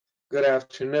Good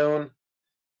afternoon.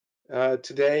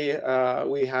 Today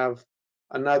we have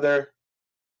another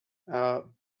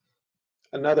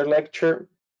lecture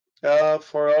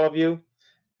for all of you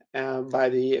by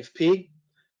the EFP,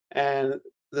 and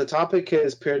the topic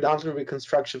is periodontal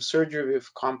reconstructive surgery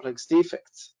with complex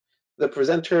defects. The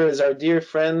presenter is our dear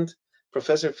friend,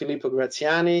 Professor Filippo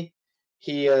Graziani.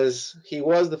 He was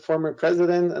the former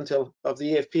president of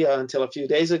the EFP until a few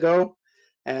days ago.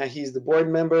 He's the board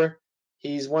member.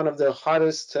 He's one of the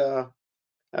hottest young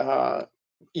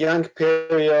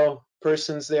perio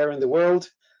persons there in the world,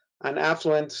 an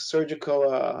affluent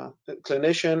surgical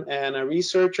clinician and a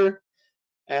researcher.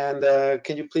 And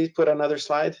can you please put another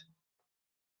slide?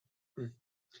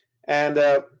 And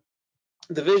the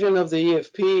vision of the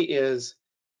EFP is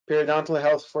periodontal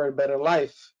health for a better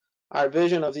life. Our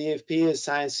vision of the EFP is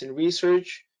science and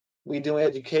research. We do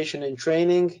education and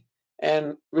training.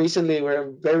 And recently,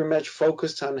 we're very much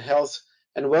focused on health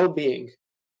and well-being.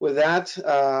 With that,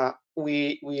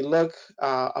 we look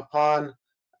upon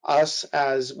us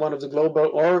as one of the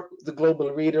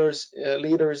global leaders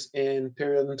in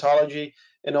periodontology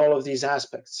in all of these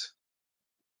aspects.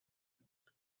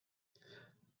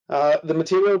 The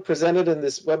material presented in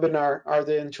this webinar are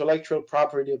the intellectual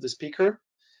property of the speaker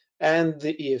and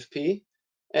the EFP,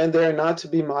 and they are not to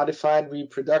be modified,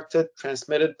 reproduced,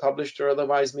 transmitted, published, or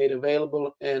otherwise made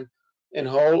available in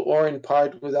whole or in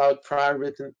part without prior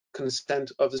written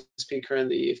consent of the speaker and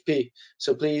the EFP.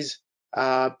 So please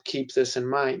keep this in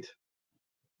mind.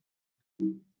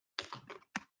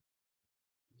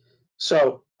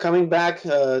 So coming back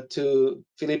to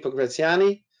Filippo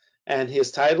Graziani and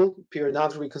his title,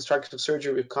 Periodontal Reconstructive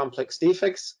Surgery with Complex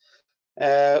Defects,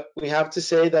 we have to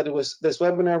say that this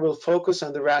webinar will focus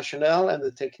on the rationale and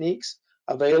the techniques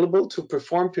available to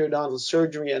perform periodontal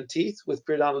surgery on teeth with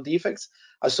periodontal defects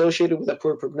associated with a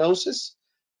poor prognosis.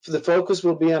 The focus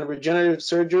will be on regenerative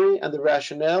surgery and the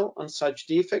rationale on such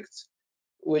defects,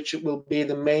 which will be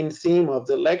the main theme of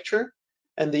the lecture.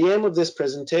 And the aim of this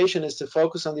presentation is to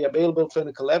focus on the available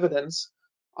clinical evidence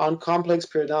on complex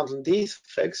periodontal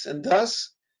defects and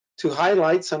thus to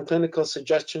highlight some clinical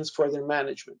suggestions for their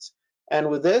management. And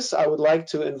with this, I would like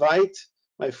to invite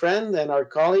my friend and our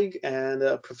colleague and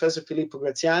Professor Filippo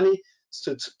Graziani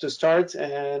to start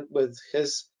with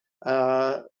his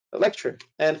lecture.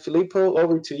 And Filippo,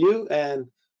 over to you,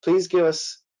 and please give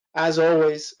us, as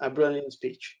always, a brilliant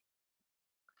speech.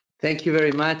 Thank you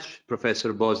very much,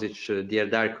 Professor Bosic, dear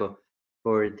Darko,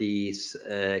 for these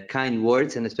kind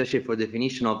words, and especially for the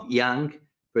definition of young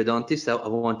periodontist. I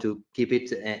want to keep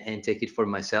it and take it for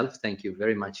myself. Thank you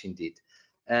very much indeed.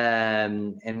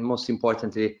 And most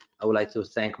importantly, I would like to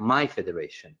thank my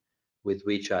federation, with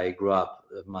which I grew up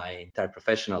my entire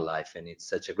professional life. And it's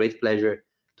such a great pleasure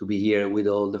to be here with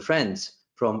all the friends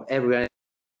from everywhere.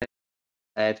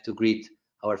 I have to greet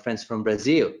our friends from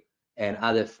Brazil and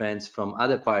other friends from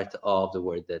other parts of the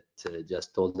world that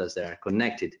just told us they are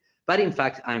connected. But in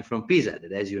fact, I'm from Pisa,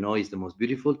 that, as you know, is the most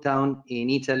beautiful town in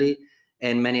Italy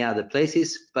and many other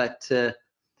places. But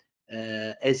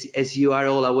as you are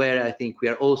all aware, I think we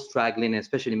are all struggling,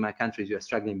 especially in my country, we are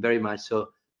struggling very much.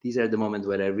 So these are the moments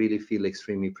where I really feel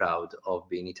extremely proud of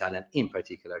being Italian, in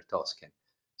particular Tuscan.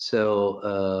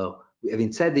 So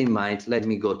having said in mind, let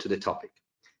me go to the topic.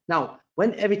 Now,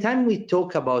 every time we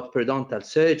talk about periodontal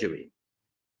surgery,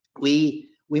 we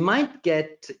might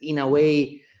get, in a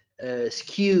way,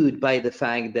 skewed by the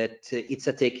fact that it's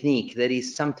a technique that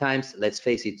is sometimes, let's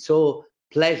face it, so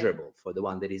pleasurable for the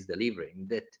one that is delivering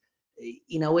that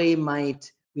in a way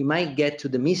we might get to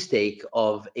the mistake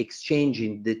of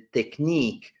exchanging the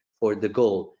technique for the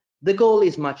goal. The goal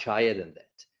is much higher than that.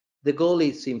 The goal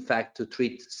is, in fact, to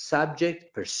treat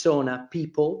subject, persona,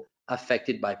 people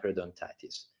affected by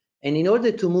periodontitis. And in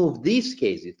order to move these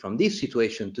cases from this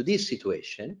situation to this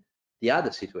situation, the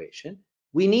other situation,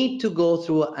 we need to go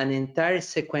through an entire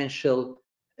sequential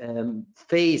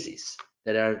phases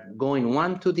that are going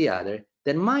one to the other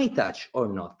that might touch or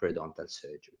not periodontal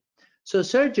surgery. So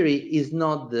surgery is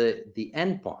not the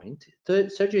end point.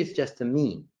 Surgery is just a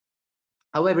mean.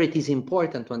 However, it is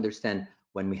important to understand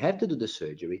when we have to do the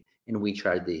surgery and which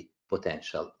are the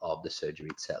potential of the surgery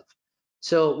itself.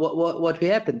 So what we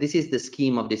happen, this is the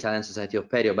scheme of the Italian Society of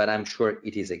Perio, but I'm sure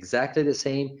it is exactly the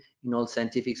same in all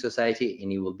scientific society,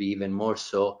 and it will be even more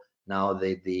so now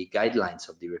that the guidelines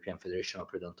of the European Federation of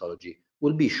Periodontology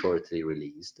will be shortly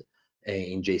released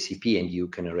in JCP, and you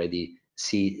can already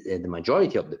see the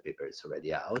majority of the papers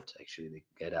already out. Actually, they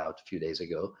get out a few days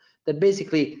ago. That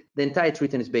basically the entire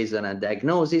treatment is based on a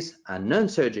diagnosis, a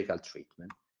non-surgical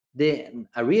treatment, then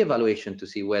a re-evaluation to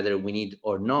see whether we need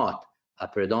or not a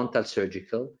periodontal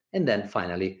surgical, and then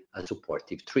finally a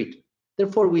supportive treatment.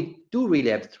 Therefore, we do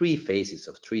really have 3 phases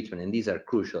of treatment, and these are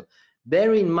crucial.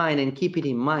 Bear in mind and keep it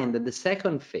in mind that the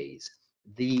second phase,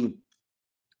 the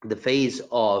phase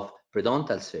of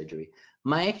periodontal surgery,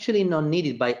 might actually not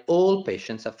needed by all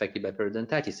patients affected by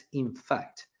periodontitis. In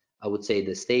fact, I would say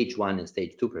the stage 1 and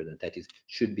stage 2 periodontitis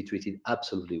should be treated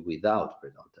absolutely without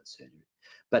periodontal surgery.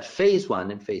 But phase 1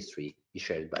 and phase 3 is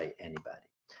shared by anybody.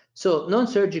 So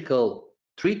non-surgical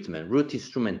treatment, root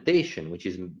instrumentation, which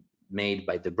is made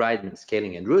by debridement,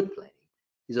 scaling, and root planing,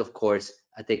 is of course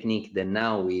a technique that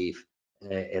now we've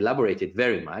elaborated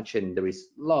very much, and there is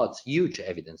huge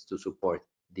evidence to support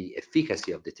the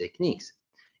efficacy of the techniques.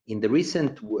 In the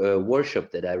recent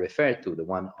workshop that I referred to, the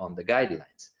one on the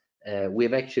guidelines,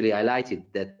 we've actually highlighted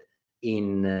that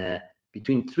in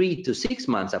between 3 to 6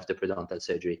 months after periodontal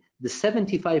surgery, the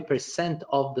 75%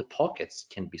 of the pockets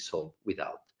can be solved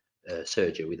without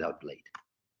surgery, without blade.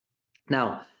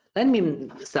 Now, let me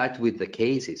start with the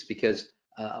cases, because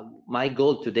my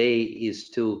goal today is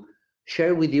to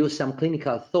share with you some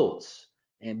clinical thoughts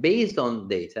based on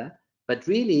data, but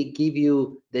really give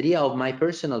you the idea of my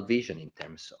personal vision in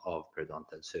terms of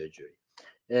periodontal surgery.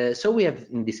 So we have,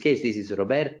 in this case, this is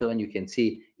Roberto, and you can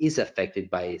see is affected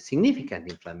by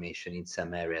significant inflammation in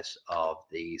some areas of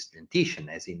the dentition,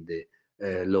 as in the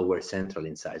lower central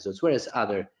incisors, whereas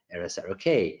other areas are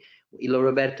okay.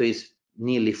 Roberto is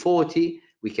nearly 40.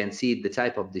 We can see the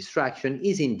type of distraction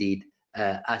is indeed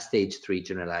a stage 3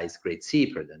 generalized grade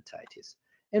C periodontitis.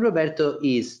 And Roberto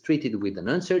is treated with a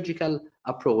non-surgical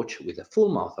approach, with a full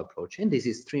mouth approach, and this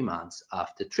is 3 months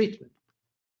after treatment.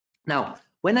 Now,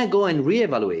 when I go and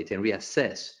reevaluate and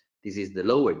reassess, this is the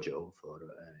lower jaw for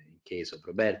in case of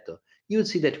Roberto, you'll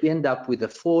see that we end up with a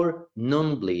 4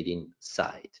 non-bleeding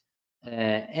side.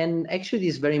 And actually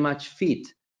this very much fit,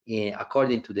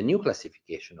 according to the new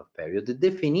classification of Perio, the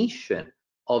definition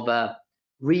of a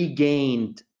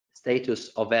regained status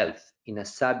of health in a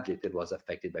subject that was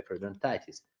affected by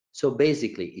periodontitis. So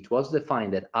basically, it was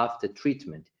defined that after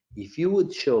treatment, if you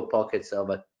would show pockets of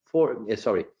a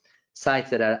sites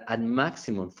that are at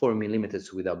maximum 4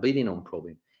 millimeters without bleeding on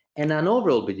probing, and an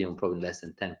overall bleeding on probing less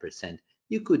than 10%,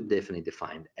 you could definitely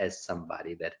define as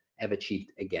somebody that have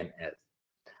achieved again health.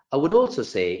 I would also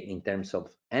say, in terms of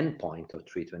endpoint of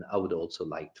treatment, I would also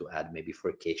like to add maybe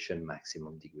furcation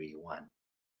maximum degree 1.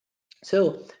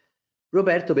 So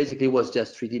Roberto basically was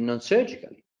just treated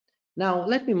non-surgically. Now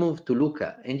let me move to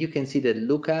Luca, and you can see that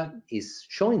Luca is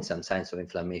showing some signs of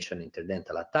inflammation,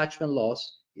 interdental attachment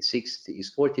loss.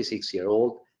 He's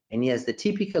 46-year-old, and he has the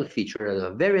typical feature of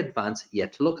a very advanced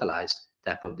yet localized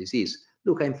type of disease.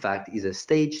 Luca, in fact, is a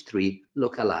stage 3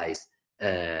 localized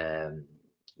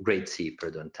grade C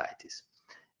periodontitis.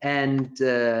 And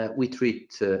we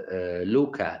treat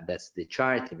Luca, that's the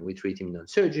chart, and we treat him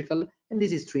non-surgical, and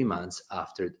this is 3 months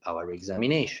after our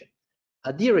examination.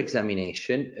 At the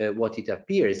examination, what it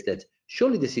appears that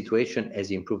surely the situation has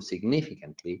improved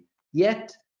significantly,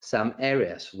 yet some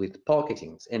areas with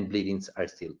pocketings and bleedings are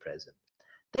still present.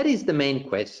 That is the main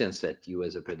questions that you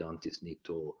as a periodontist need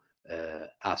to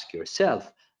ask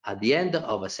yourself at the end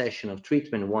of a session of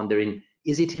treatment, wondering,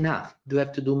 is it enough? Do I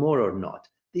have to do more or not?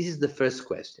 This is the first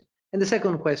question. And the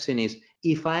second question is,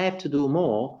 if I have to do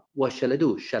more, what shall I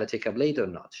do? Shall I take a blade or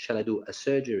not? Shall I do a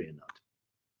surgery or not?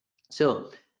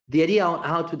 So the idea on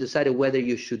how to decide whether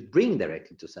you should bring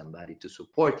directly to somebody to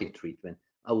support your treatment,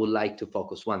 I would like to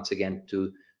focus once again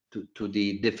to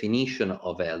the definition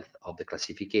of health of the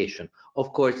classification.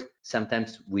 Of course,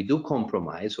 sometimes we do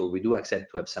compromise, or we do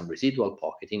accept to have some residual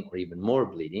pocketing or even more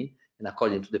bleeding, and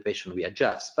according to the patient we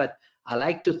adjust. But I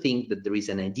like to think that there is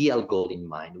an ideal goal in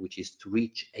mind, which is to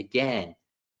reach again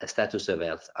a status of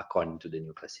health according to the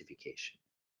new classification.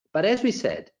 But as we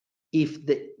said, if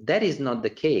that is not the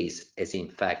case, as in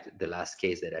fact the last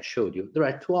case that I showed you, there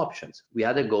are 2 options. We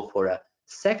either go for a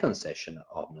second session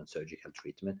of non-surgical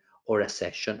treatment or a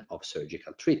session of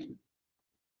surgical treatment.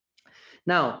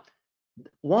 Now,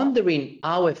 wondering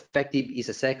how effective is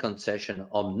a second session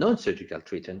of non-surgical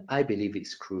treatment, I believe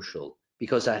is crucial,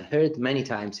 because I heard many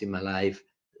times in my life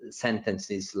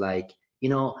sentences like, you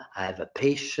know, I have a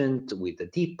patient with a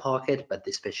deep pocket, but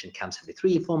this patient comes every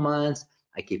 3 or 4 months.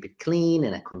 I keep it clean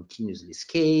and I continuously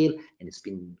scale, and it's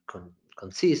been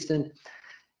consistent.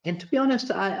 And to be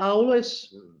honest, I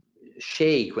always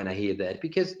shake when I hear that,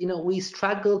 because, you know, we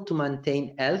struggle to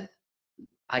maintain health.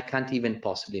 I can't even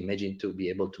possibly imagine to be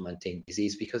able to maintain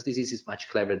disease, because disease is much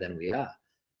cleverer than we are.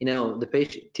 You know, the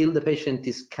patient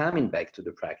is coming back to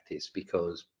the practice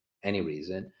because any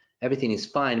reason, everything is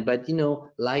fine, but you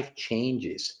know, life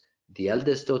changes. The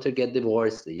eldest daughter gets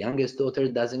divorced, the youngest daughter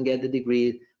doesn't get the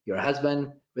degree, your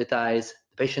husband retires,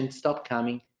 the patient stops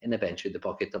coming, and eventually the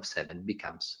pocket of 7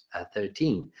 becomes a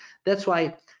 13. That's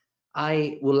why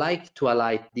I would like to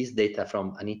highlight this data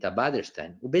from Anita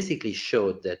Baderstein, who basically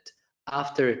showed that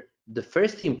after the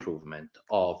first improvement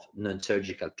of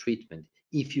non-surgical treatment,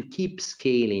 if you keep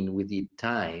scaling with the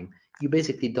time, you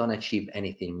basically don't achieve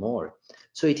anything more.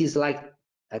 So it is like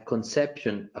a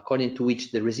conception according to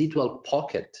which the residual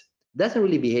pocket doesn't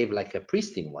really behave like a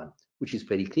pristine one, which is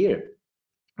pretty clear.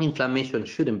 Inflammation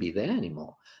shouldn't be there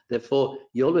anymore. Therefore,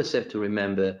 you always have to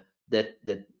remember that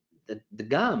the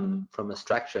gum, from a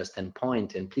structural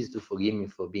standpoint, and please do forgive me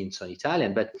for being so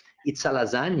Italian, but it's a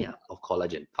lasagna of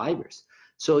collagen fibers.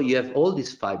 So you have all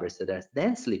these fibers that are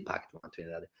densely packed one to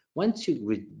another. Once you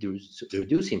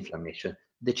reduce inflammation,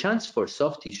 the chance for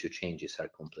soft tissue changes are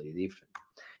completely different.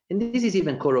 And this is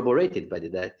even corroborated by the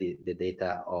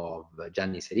data of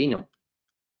Gianni Serino,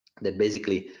 that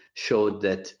basically showed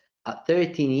that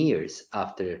 13 years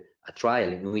after a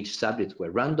trial in which subjects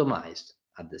were randomized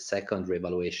at the second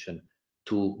reevaluation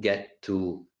to get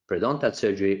to periodontal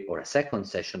surgery or a second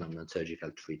session of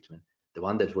non-surgical treatment, the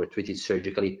ones that were treated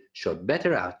surgically showed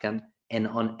better outcome and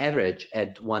on average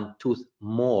had lost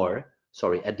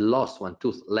one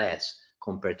tooth less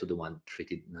compared to the one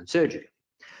treated non-surgically.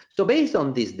 So based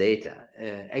on this data,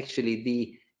 actually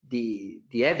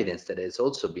the evidence that has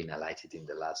also been highlighted in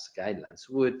the last guidelines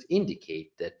would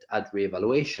indicate that at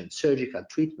reevaluation, surgical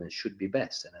treatment should be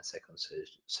best in a second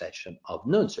session of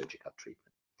non-surgical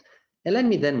treatment. And let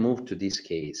me then move to this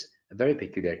case, a very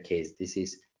peculiar case. This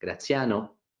is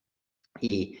Graziano.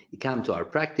 He comes to our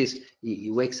practice, he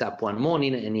wakes up one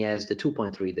morning and he has the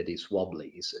 2.3 that is wobbly,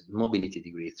 is mobility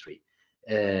degree 3.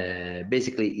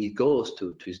 Basically, he goes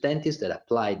to his dentist that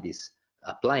applied this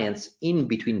appliance in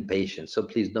between patients. So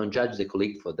please don't judge the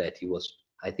colleague for that. He was,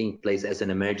 I think, placed as an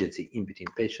emergency in between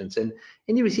patients. And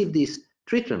he received this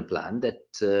treatment plan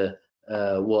that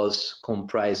was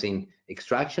comprising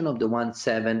extraction of the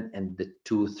 1.7 and the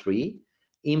 2.3,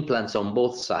 implants on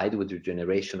both sides with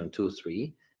regeneration on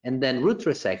 2.3, and then root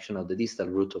resection of the distal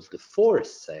root of the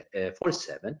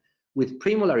 4.7 with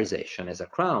premolarization as a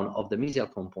crown of the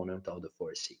mesial component of the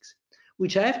 4.6,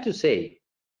 which I have to say,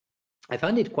 I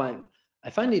find it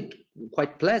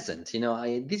quite pleasant. You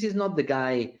know, this is not the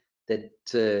guy that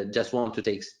just wants to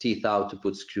take teeth out to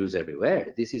put screws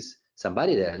everywhere. This is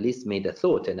somebody that at least made a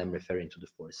thought, and I'm referring to the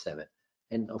 4.7.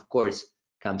 And of course,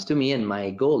 comes to me, and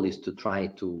my goal is to try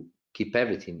to keep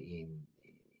everything in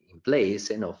place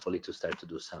and hopefully to start to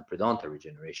do some periodontal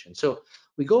regeneration. So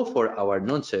we go for our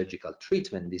non-surgical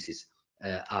treatment. This is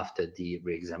after the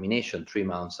re-examination, 3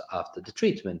 months after the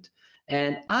treatment.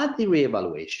 And at the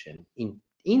re-evaluation,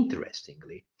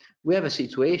 interestingly, we have a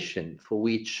situation for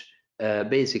which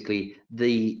basically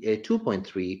the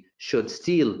 2.3 showed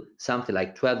still something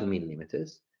like 12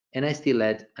 millimeters, and I still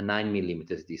had a 9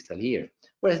 millimeters distal here,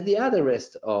 whereas the other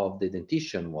rest of the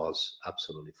dentition was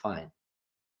absolutely fine.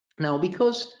 Now,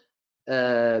 because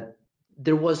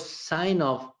there was sign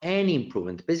of any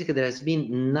improvement, basically there has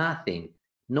been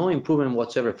no improvement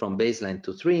whatsoever from baseline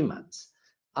to 3 months,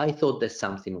 I thought that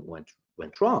something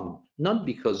went wrong, not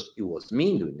because it was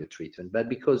me doing the treatment, but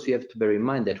because you have to bear in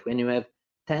mind that when you have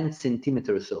 10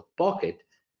 centimeters of pocket,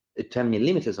 10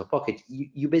 millimeters of pocket,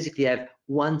 you basically have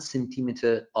 1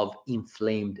 centimeter of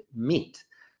inflamed meat.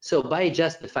 So by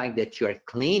just the fact that you are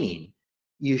cleaning,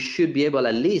 you should be able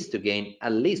at least to gain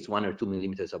at least 1 or 2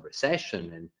 millimeters of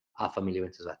recession and 0.5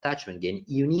 millimeters of attachment gain.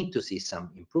 You need to see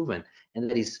some improvement, and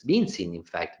that is being seen, in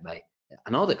fact, by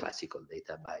another classical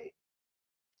data by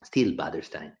still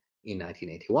Baderstein in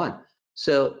 1981.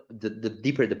 So the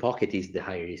deeper the pocket is, the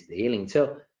higher is the healing.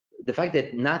 So the fact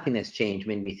that nothing has changed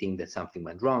made me think that something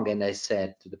went wrong. And I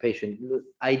said to the patient,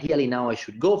 ideally now I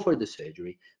should go for the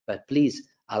surgery, but please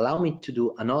allow me to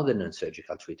do another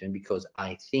non-surgical treatment because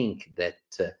I think that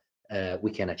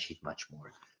we can achieve much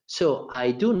more. So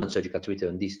I do non-surgical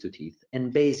treatment on these 2 teeth,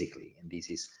 and basically, and this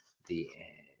is the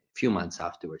few months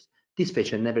afterwards, this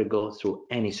patient never goes through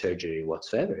any surgery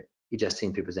whatsoever. He just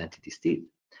simply presented his teeth.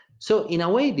 So in a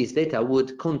way, this data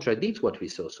would contradict what we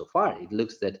saw so far. It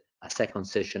looks that a second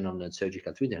session of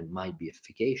non-surgical treatment might be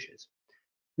efficacious.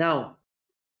 Now,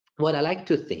 what I like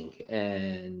to think,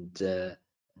 and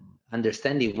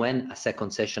understanding when a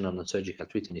second session of non-surgical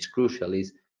treatment is crucial,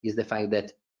 is the fact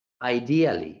that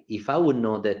ideally, if I would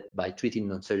know that by treating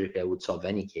non-surgically I would solve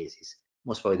any cases,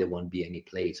 most probably there won't be any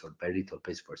place or very little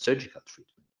place for surgical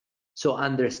treatment. So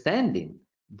understanding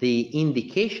the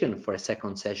indication for a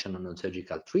second session of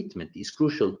non-surgical treatment is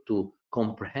crucial to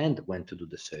comprehend when to do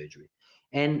the surgery.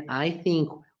 And I think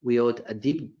we owe a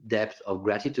deep depth of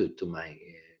gratitude to my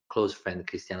close friend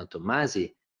Cristiano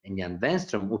Tommasi and Jan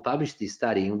Wenström, who published this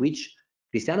study in which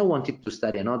Cristiano wanted to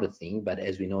study another thing, but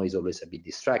as we know, he's always a bit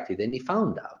distracted, and he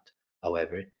found out,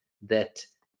 however, that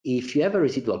if you have a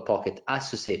residual pocket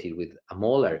associated with a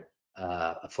molar,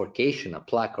 a forcation, a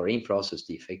plaque, or in-process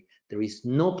defect, there is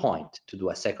no point to do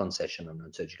a second session of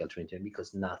non-surgical treatment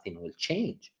because nothing will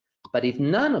change. But if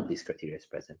none of these criteria is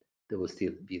present, there will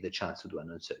still be the chance to do a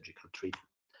non-surgical treatment.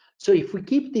 So if we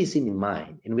keep this in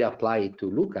mind and we apply it to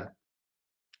Luca,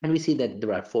 and we see that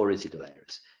there are 4 residual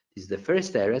areas. This is the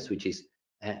first area, which is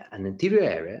an anterior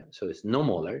area, so it's no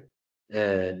molar,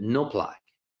 no plaque,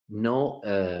 no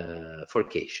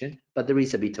forcation, but there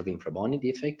is a bit of infrabony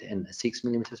defect and a 6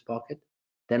 mm pocket.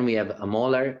 Then we have a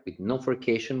molar with no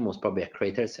forcation, most probably a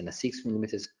craters, and a 6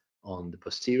 mm on the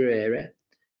posterior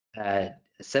area,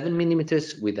 7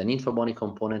 mm with an infrabony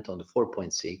component on the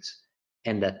 4.6,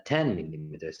 and a 10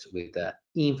 mm with an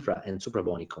infra and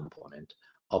suprabony component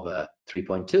of a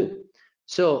 3.2.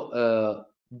 So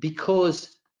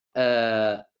because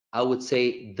I would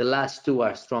say the last 2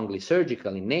 are strongly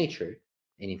surgical in nature,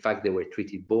 and in fact they were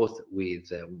treated both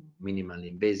with a minimally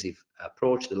invasive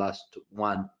approach, the last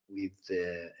one with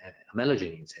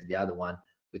amelogenins and the other one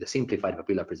with a simplified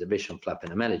papilla preservation flap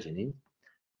and amelogenin,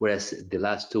 whereas the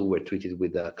last 2 were treated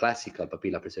with a classical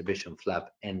papilla preservation flap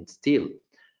and still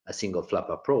a single flap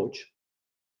approach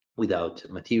without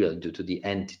material due to the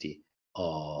entity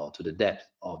or to the depth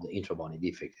of the intrabony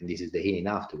defect, and this is the healing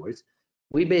afterwards.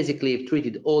 We basically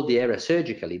treated all the area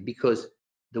surgically because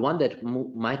the one that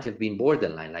might have been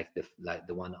borderline, like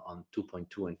the one on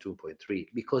 2.2 and 2.3,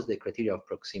 because the criteria of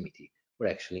proximity were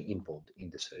actually involved in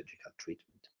the surgical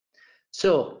treatment.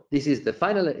 So this is the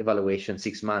final evaluation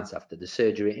 6 months after the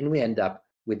surgery, and we end up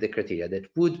with the criteria that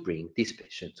would bring this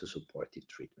patient to supportive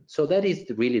treatment. So that is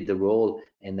really the role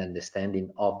and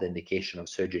understanding of the indication of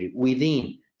surgery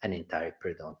within an entire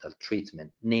periodontal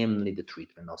treatment, namely the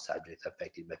treatment of subjects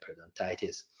affected by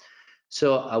periodontitis.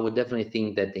 So I would definitely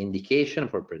think that the indication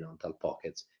for periodontal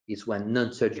pockets is when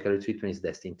non-surgical treatment is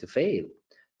destined to fail.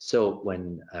 So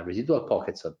when residual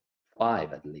pockets of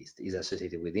 5 at least is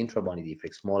associated with intrabony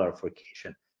defects, molar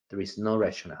forcation, there is no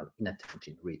rationale in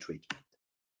attempting retreatment.